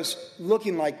heroes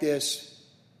looking like this,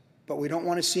 but we don't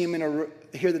want to see them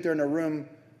hear that they're in a room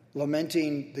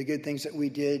lamenting the good things that we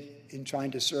did in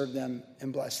trying to serve them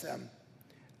and bless them,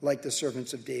 like the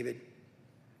servants of David.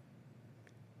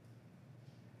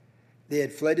 They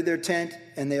had fled to their tent,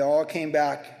 and they all came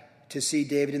back to see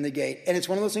David in the gate. And it's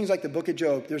one of those things like the book of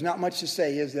Job. There's not much to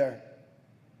say, is there?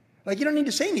 Like, you don't need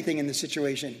to say anything in this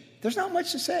situation. There's not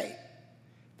much to say.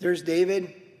 There's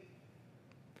David.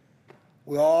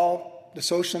 We all the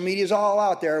social media is all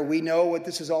out there. We know what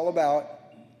this is all about.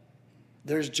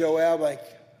 There's Joab, like,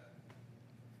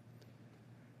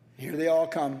 here they all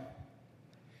come.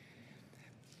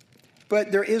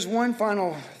 But there is one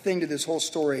final thing to this whole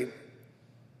story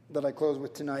that I close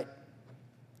with tonight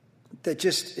that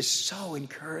just is so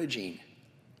encouraging.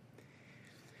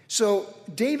 So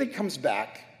David comes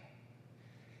back.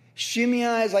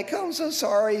 Shimei is like, oh, I'm so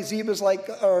sorry. Ziba's like,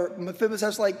 or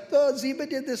Mephibosheth's like, oh, Ziba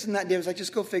did this and that. David's like,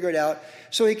 just go figure it out.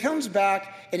 So he comes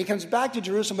back, and he comes back to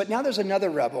Jerusalem, but now there's another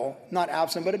rebel, not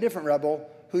Absalom, but a different rebel,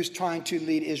 who's trying to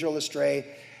lead Israel astray.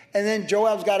 And then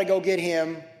Joab's got to go get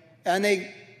him, and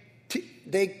they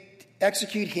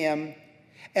execute him.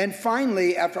 And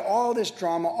finally, after all this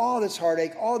drama, all this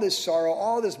heartache, all this sorrow,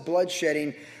 all this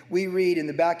bloodshedding, we read in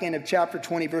the back end of chapter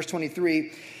 20, verse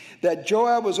 23, that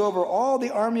Joab was over all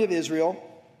the army of Israel.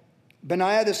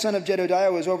 Benaiah, the son of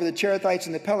Jedediah, was over the Cherethites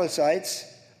and the Pelethites.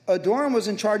 Adoram was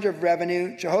in charge of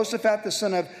revenue. Jehoshaphat, the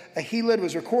son of Ahilud,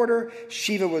 was recorder.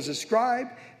 Sheva was a scribe.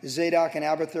 Zadok and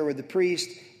Abiathar were the priest.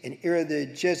 And Ira the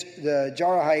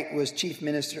Jarahite was chief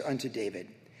minister unto David.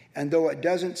 And though it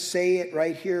doesn't say it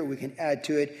right here, we can add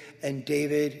to it, and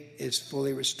David is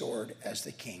fully restored as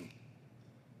the king.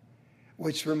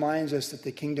 Which reminds us that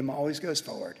the kingdom always goes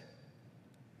forward.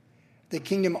 The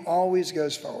kingdom always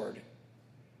goes forward.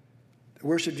 The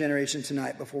worship generation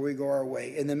tonight, before we go our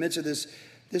way, in the midst of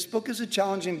this book is a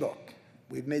challenging book.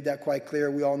 We've made that quite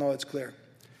clear. We all know it's clear.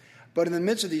 But in the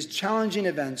midst of these challenging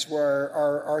events where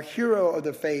our hero of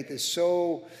the faith is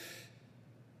so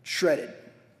shredded,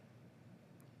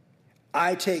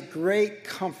 I take great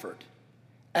comfort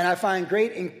and I find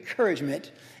great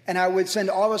encouragement. And I would send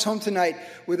all of us home tonight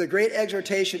with a great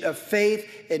exhortation of faith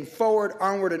and forward,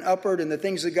 onward, and upward in the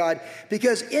things of God.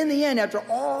 Because in the end, after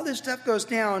all this stuff goes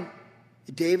down,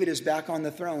 David is back on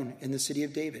the throne in the city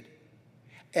of David.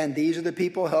 And these are the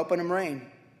people helping him reign.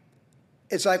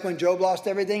 It's like when Job lost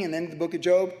everything, and then the book of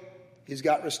Job, he's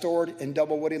got restored and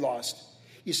double what he lost.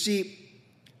 You see,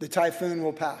 the typhoon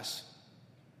will pass.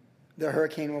 The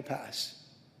hurricane will pass.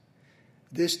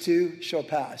 This too shall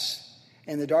pass.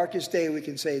 In the darkest day, we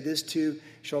can say, this too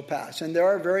shall pass. And there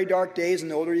are very dark days, and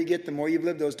the older you get, the more you've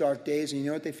lived those dark days, and you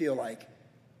know what they feel like.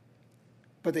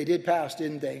 But they did pass,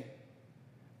 didn't they?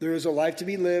 There is a life to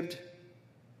be lived.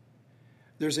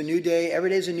 There's a new day. Every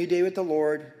day is a new day with the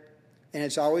Lord. And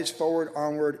it's always forward,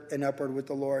 onward, and upward with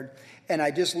the Lord. And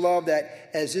I just love that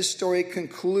as this story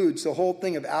concludes, the whole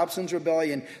thing of Absalom's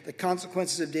rebellion, the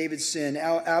consequences of David's sin,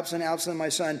 Absalom, my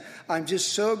son, I'm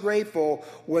just so grateful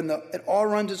when it all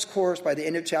runs its course by the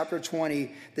end of chapter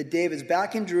 20, that David's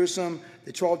back in Jerusalem,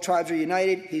 the 12 tribes are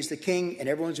united, he's the king, and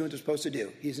everyone's doing what they're supposed to do.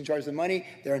 He's in charge of the money,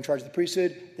 they're in charge of the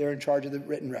priesthood, they're in charge of the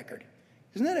written record.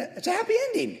 Isn't that it's a happy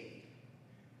ending.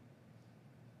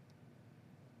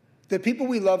 The people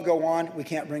we love go on, we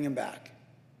can't bring them back.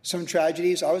 Some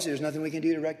tragedies, obviously, there's nothing we can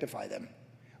do to rectify them.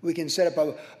 We can set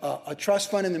up a trust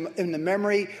fund in the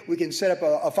memory. We can set up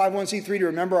a 501c3 to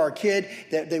remember our kid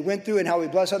that they went through and how we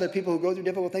bless other people who go through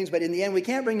difficult things. But in the end, we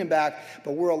can't bring them back,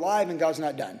 but we're alive and God's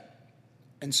not done.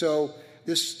 And so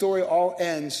this story all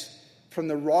ends from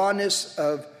the rawness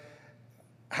of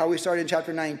how we started in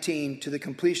chapter 19 to the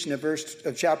completion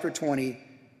of chapter 20.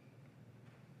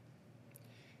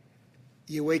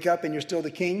 You wake up and you're still the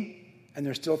king, and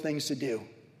there's still things to do.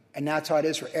 And that's how it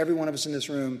is for every one of us in this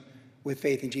room with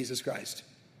faith in Jesus Christ.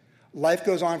 Life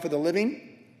goes on for the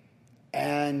living,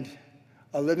 and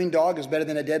a living dog is better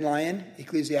than a dead lion,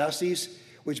 Ecclesiastes,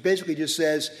 which basically just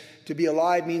says to be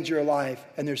alive means you're alive,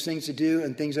 and there's things to do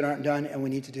and things that aren't done, and we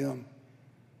need to do them.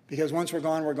 Because once we're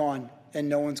gone, and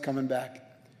no one's coming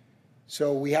back.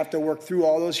 So we have to work through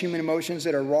all those human emotions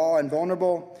that are raw and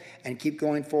vulnerable and keep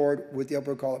going forward with the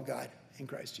upward call of God in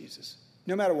Christ Jesus.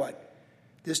 No matter what,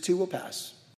 this too will pass.